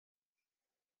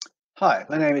Hi,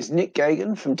 my name is Nick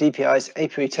Geoghegan from DPI's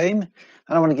Apairy team, and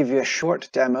I want to give you a short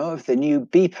demo of the new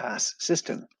BPASS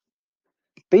system.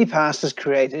 BPASS was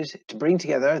created to bring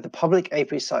together the public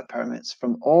Apairy site permits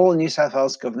from all New South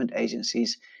Wales government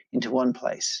agencies into one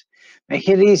place,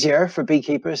 making it easier for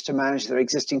beekeepers to manage their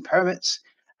existing permits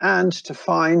and to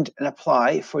find and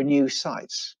apply for new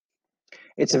sites.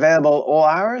 It's available all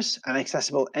hours and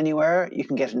accessible anywhere you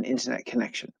can get an internet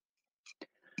connection.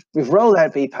 We've rolled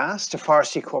out BPASS to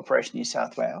Forestry Corporation New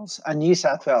South Wales and New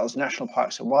South Wales National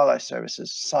Parks and Wildlife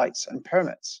Services sites and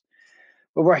permits.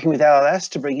 We're working with LLS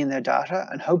to bring in their data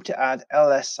and hope to add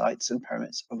LLS sites and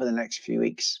permits over the next few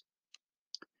weeks.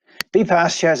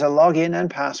 BPASS shares a login and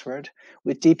password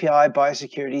with DPI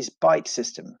Biosecurity's BITE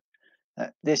system.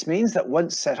 This means that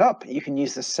once set up, you can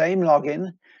use the same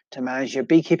login to manage your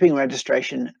beekeeping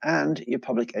registration and your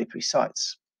public apiary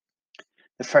sites.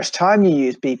 The first time you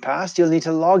use BPASS, you'll need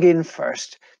to log in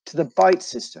first to the BITE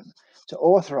system to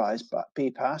authorize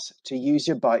BPASS to use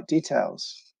your BITE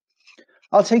details.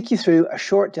 I'll take you through a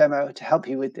short demo to help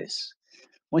you with this.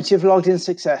 Once you've logged in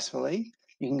successfully,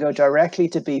 you can go directly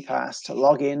to BPASS to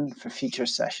log in for future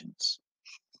sessions.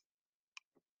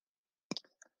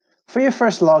 For your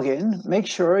first login, make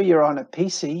sure you're on a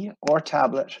PC or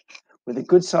tablet with a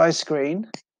good size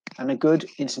screen and a good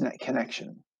internet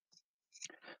connection.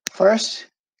 First,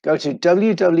 go to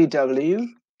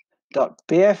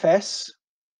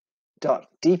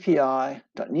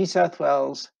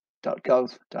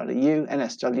www.bfs.dpi.newsouthwales.gov.au,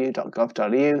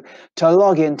 nsw.gov.au, to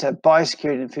log into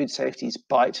Biosecurity and Food Safety's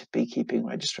BITE beekeeping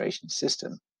registration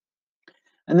system.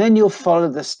 And then you'll follow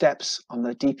the steps on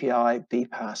the DPI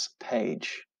BPASS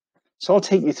page. So I'll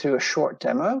take you through a short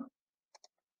demo.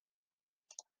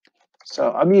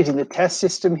 So I'm using the test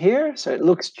system here, so it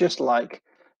looks just like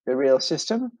the real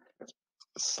system,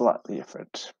 slightly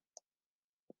different.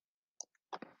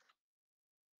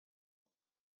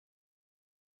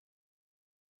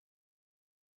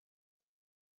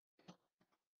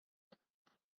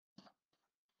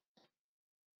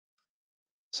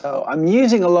 So I'm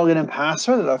using a login and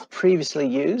password that I've previously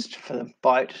used for the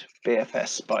BITE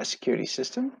BFS biosecurity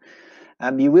system.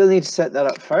 You will need to set that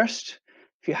up first.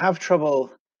 If you have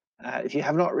trouble, if you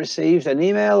have not received an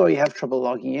email or you have trouble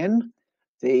logging in,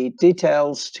 the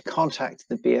details to contact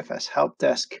the BFS help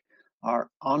desk are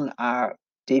on our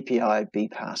DPI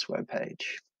BPASS webpage.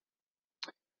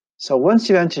 So once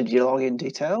you've entered your login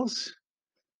details,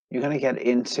 you're going to get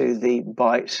into the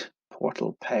BITE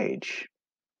portal page.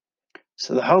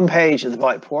 So the home page of the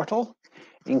BITE portal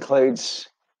includes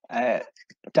a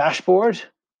dashboard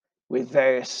with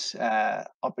various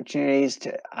opportunities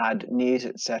to add news,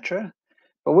 etc.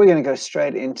 But we're going to go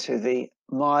straight into the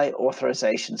My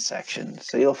Authorization section.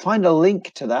 So you'll find a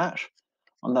link to that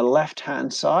on the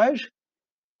left-hand side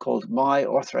called My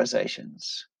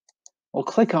Authorizations. We'll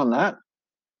click on that,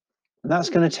 and that's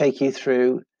going to take you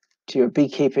through to your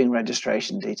beekeeping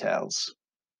registration details.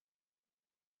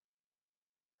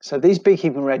 So these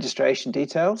beekeeping registration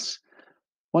details,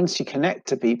 once you connect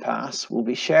to BPASS, will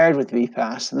be shared with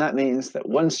BPASS, and that means that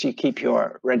once you keep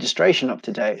your registration up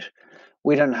to date,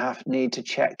 we don't need to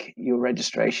check your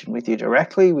registration with you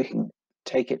directly. We can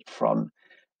take it from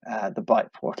the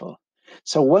BITE portal.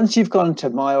 So once you've gone to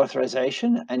My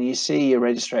Authorization and you see your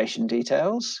registration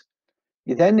details,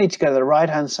 you then need to go to the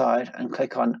right-hand side and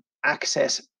click on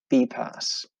Access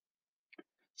BPASS.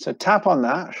 So tap on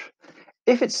that.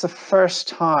 If it's the first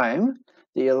time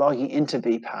that you're logging into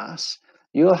BPASS,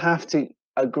 you'll have to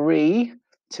agree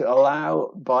to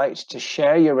allow BITE to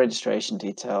share your registration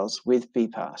details with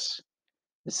BPASS.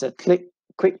 It's a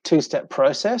quick two-step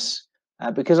process.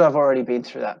 Because I've already been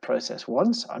through that process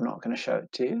once, I'm not going to show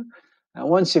it to you. And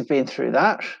once you've been through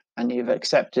that and you've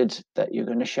accepted that you're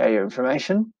going to share your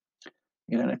information,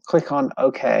 you're going to click on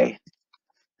OK,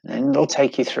 and then it'll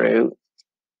take you through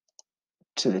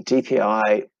to the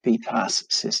DPI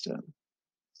BPASS system.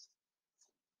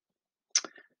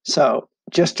 So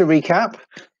just to recap,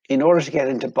 in order to get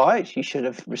into BITE, you should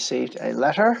have received a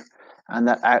letter, and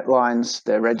that outlines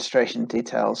the registration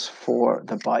details for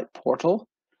the BITE portal.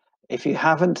 If you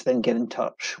haven't, then get in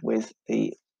touch with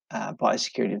the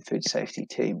Biosecurity and Food Safety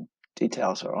team.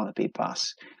 Details are on the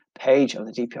BPASS page of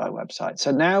the DPI website.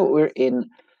 So now we're in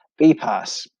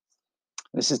BPASS.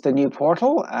 This is the new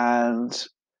portal, and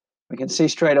we can see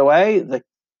straight away the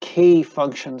key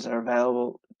functions are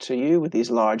available to you with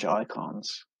these large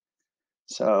icons.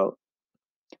 So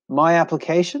My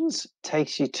Applications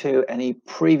takes you to any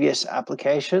previous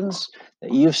applications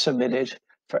that you've submitted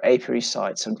for apiary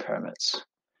sites and permits.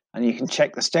 And you can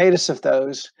check the status of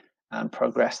those and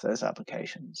progress those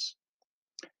applications.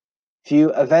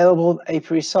 View Available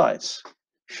Apiary Sites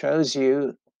shows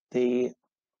you the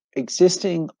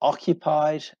existing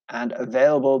occupied and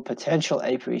available potential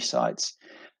apiary sites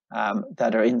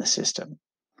that are in the system.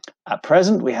 At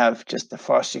present, we have just the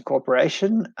Forestry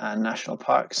Corporation and National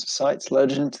Parks sites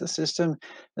loaded into the system,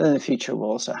 and in the future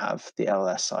we'll also have the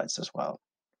LLS sites as well.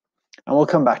 And we'll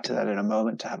come back to that in a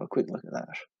moment to have a quick look at that.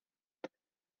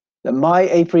 The My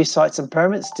Apiary Sites and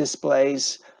Permits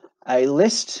displays a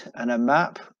list and a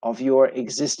map of your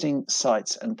existing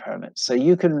sites and permits. So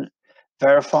you can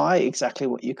verify exactly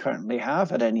what you currently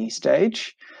have at any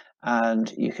stage,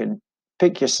 and you can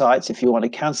pick your sites. If you want to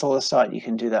cancel a site, you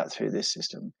can do that through this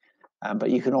system.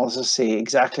 But you can also see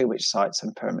exactly which sites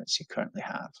and permits you currently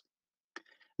have.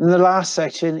 And the last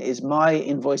section is My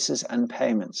Invoices and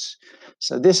Payments.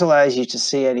 So this allows you to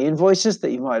see any invoices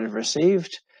that you might have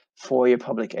received for your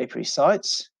public apiary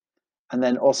sites, and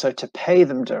then also to pay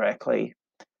them directly.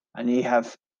 And you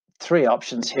have three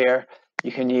options here.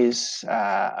 You can use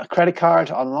a credit card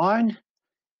online,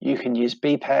 you can use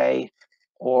BPay,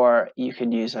 or you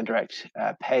can use a direct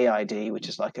pay ID, which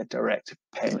is like a direct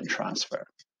payment transfer.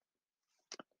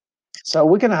 So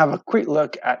we're going to have a quick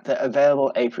look at the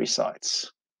available apiary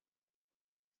sites.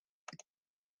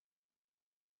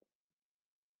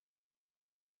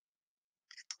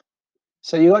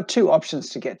 So you've got two options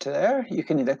to get to there. You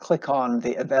can either click on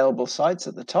the available sites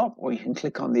at the top, or you can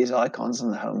click on these icons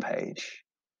on the home page.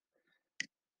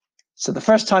 So the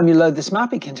first time you load this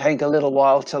map, it can take a little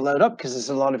while to load up because there's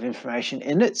a lot of information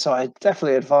in it. So I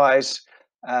definitely advise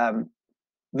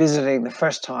visiting the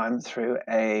first time through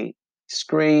a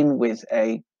screen with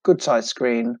a good sized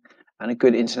screen and a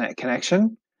good internet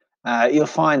connection. You'll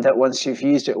find that once you've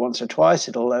used it once or twice,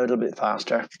 it'll load a bit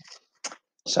faster.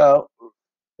 So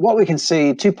what we can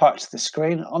see, two parts of the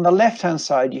screen. On the left hand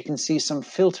side, you can see some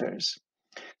filters.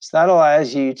 So that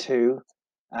allows you to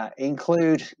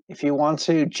include, if you want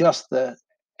to, just the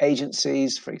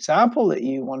agencies, for example, that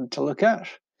you want to look at.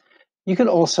 You can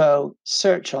also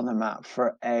search on the map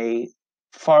for a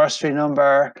forestry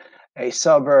number, a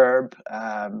suburb,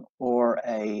 or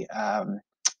a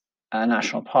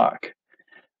national park.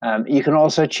 You can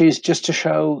also choose just to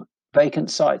show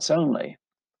vacant sites only.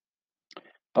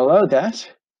 Below that,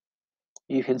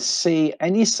 you can see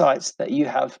any sites that you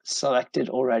have selected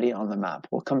already on the map.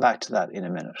 We'll come back to that in a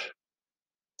minute.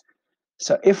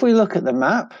 So if we look at the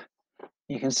map,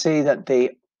 you can see that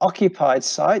the occupied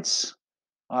sites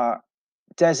are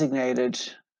designated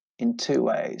in two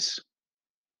ways.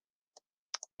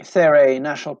 If they're a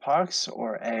national parks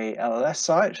or a LLS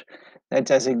site, they're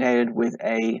designated with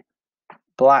a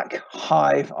black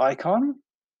hive icon.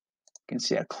 You can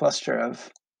see a cluster of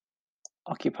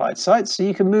occupied sites. So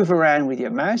you can move around with your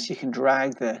mouse, you can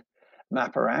drag the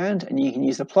map around, and you can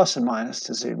use the plus and minus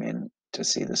to zoom in to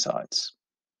see the sites.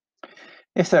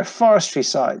 If they're forestry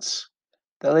sites,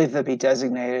 they'll either be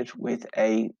designated with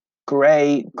a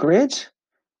grey grid,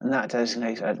 and that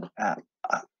designates a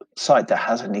site that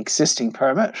has an existing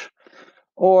permit,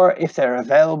 or if they're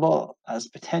available as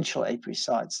potential apiary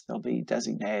sites, they'll be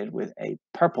designated with a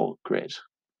purple grid.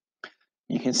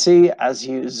 You can see as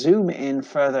you zoom in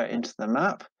further into the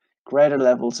map, greater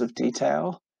levels of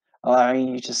detail, allowing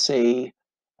you to see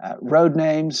road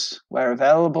names where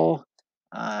available.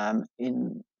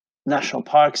 In national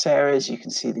parks areas, you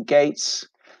can see the gates.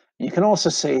 You can also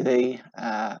see the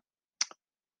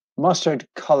mustard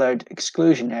colored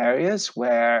exclusion areas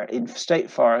where in state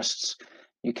forests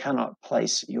you cannot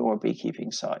place your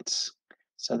beekeeping sites.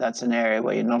 So that's an area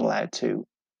where you're not allowed to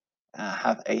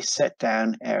have a set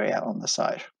down area on the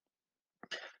site.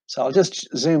 So I'll just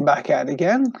zoom back out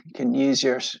again. You can use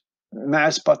your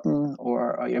mouse button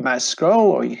or your mouse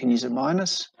scroll, or you can use a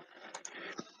minus.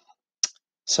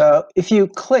 So if you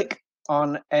click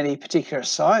on any particular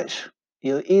site,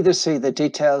 you'll either see the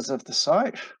details of the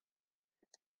site,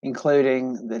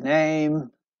 including the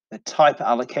name, the type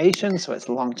allocation, so it's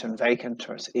long-term vacant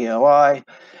or it's EOI,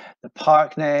 the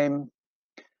park name,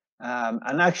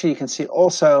 and actually you can see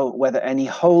also whether any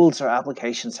holds or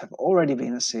applications have already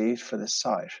been received for this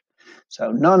site.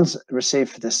 So none's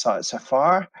received for this site so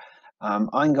far.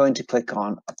 I'm going to click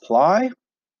on apply.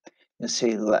 You'll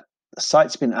see the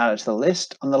site's been added to the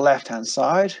list. On the left-hand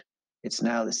side, it's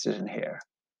now listed in here.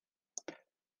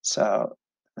 So,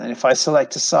 and if I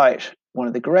select a site, one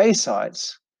of the grey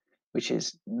sites, which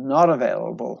is not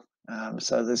available,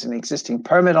 so there's an existing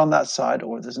permit on that site,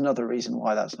 or there's another reason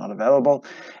why that's not available,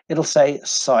 it'll say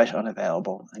site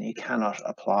unavailable, and you cannot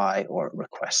apply or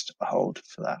request a hold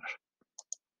for that.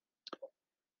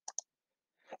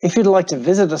 If you'd like to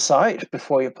visit a site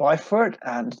before you apply for it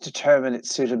and determine its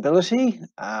suitability,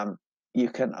 you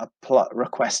can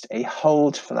request a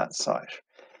hold for that site.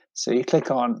 So you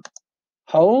click on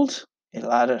hold,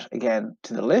 it'll add it again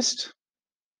to the list,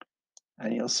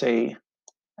 and you'll see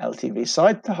LTV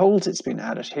site holds, it's been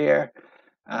added here.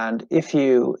 And if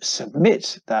you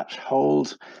submit that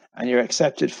hold and you're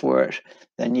accepted for it,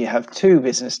 then you have 2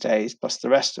 business days plus the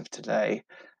rest of today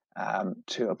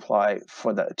to apply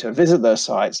for to visit those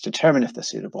sites, determine if they're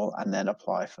suitable, and then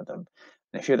apply for them.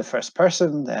 And if you're the first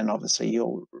person, then obviously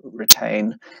you'll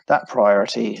retain that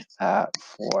priority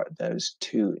for those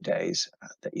 2 days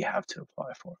that you have to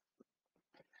apply for.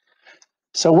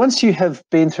 So once you have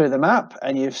been through the map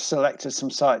and you've selected some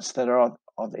sites that are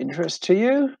of interest to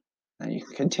you, and you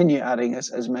can continue adding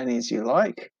as many as you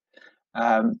like,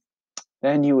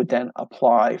 then you would then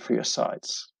apply for your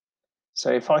sites. So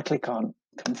if I click on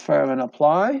confirm and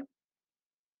apply,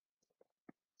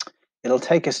 it'll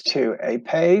take us to a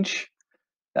page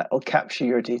that will capture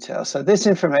your details. So this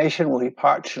information will be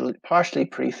partially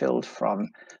pre-filled from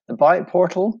the Byte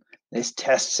portal. This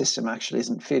test system actually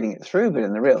isn't feeding it through, but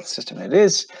in the real system it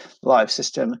is, live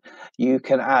system. You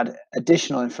can add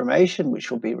additional information which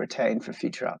will be retained for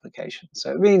future applications.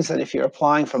 So it means that if you're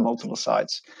applying for multiple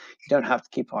sites, you don't have to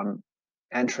keep on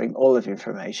entering all of the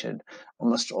information.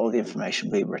 Almost all the information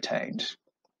will be retained.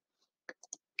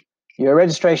 Your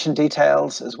registration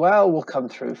details as well will come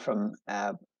through from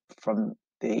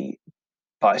the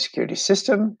biosecurity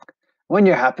system. When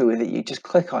you're happy with it, you just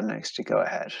click on next to go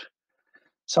ahead.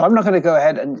 So I'm not going to go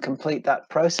ahead and complete that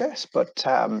process, but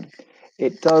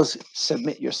it does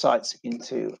submit your sites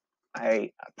into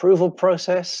a approval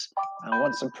process, and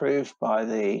once approved by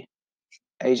the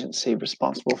agency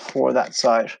responsible for that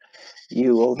site,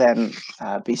 you will then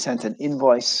be sent an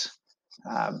invoice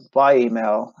by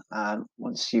email, and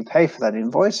once you pay for that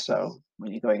invoice, so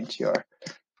when you go into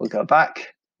we'll go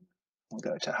back, we'll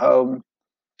go to home,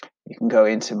 you can go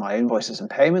into my invoices and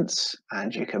payments,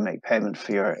 and you can make payment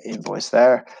for your invoice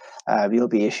there. You'll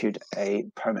be issued a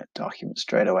permit document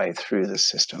straight away through the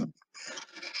system.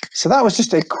 So that was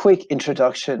just a quick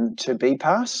introduction to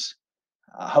BPASS.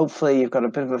 Hopefully you've got a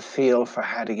bit of a feel for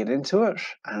how to get into it,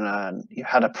 and you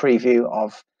had a preview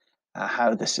of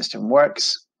how the system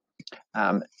works.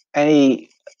 Any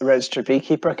registered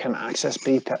beekeeper can access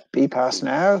BPASS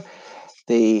now.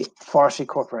 The Forestry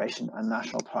Corporation and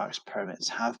National Parks permits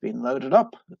have been loaded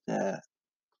up. The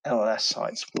LLS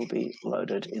sites will be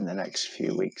loaded in the next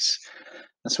few weeks.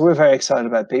 And so we're very excited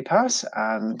about BPASS,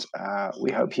 and we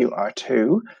hope you are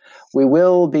too. We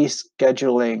will be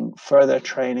scheduling further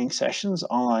training sessions,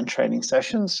 online training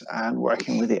sessions, and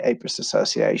working with the APASS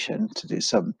Association to do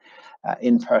some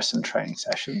in-person training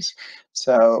sessions.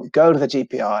 So go to the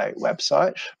DPI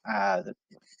website,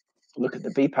 look at the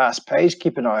BPASS page,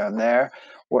 keep an eye on there,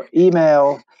 or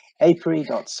email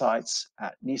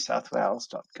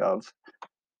apairy.sites@newsouthwales.gov.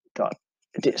 At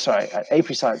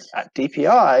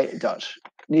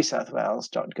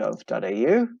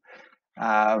apairy.dpi.newsouthwales.gov.au,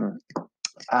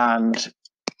 and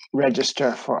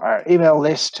register for our email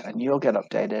list, and you'll get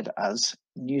updated as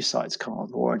new sites come on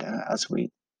board and as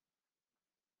we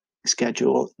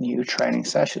schedule new training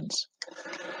sessions.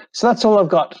 So that's all I've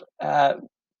got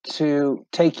to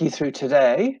take you through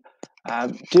today.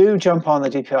 Do jump on the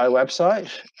DPI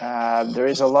website. There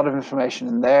is a lot of information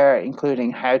in there,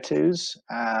 including how-tos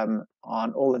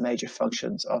on all the major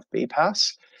functions of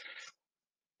BPASS.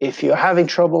 If you're having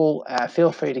trouble,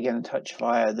 feel free to get in touch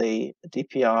via the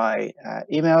DPI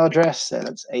email address.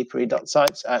 That's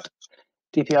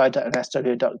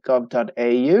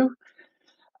apairy.sites@dpi.nsw.gov.au.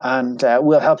 And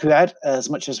we'll help you out as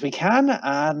much as we can,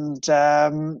 and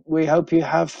we hope you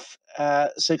have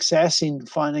success in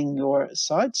finding your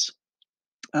sites.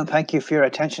 And thank you for your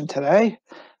attention today,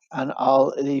 and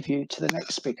I'll leave you to the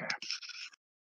next speaker.